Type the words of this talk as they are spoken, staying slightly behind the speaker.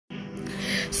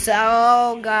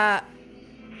So, God.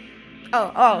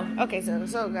 Okay,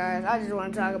 so guys, I just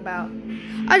want to talk about.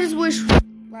 I just wish,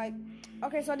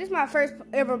 okay, so this is my first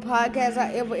ever podcast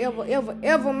I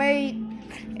ever made,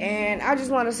 and I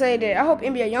just want to say that I hope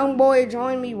NBA YoungBoy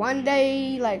join me one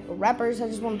day, like rappers. I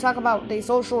just want to talk about their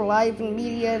social life and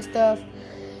media and stuff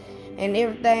and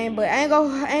everything. But I ain't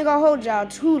gonna hold y'all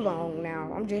too long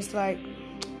now. I'm just wait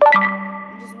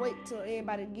till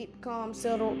everybody get calm,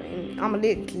 settled, and I'ma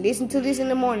listen to this in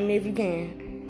the morning if you can.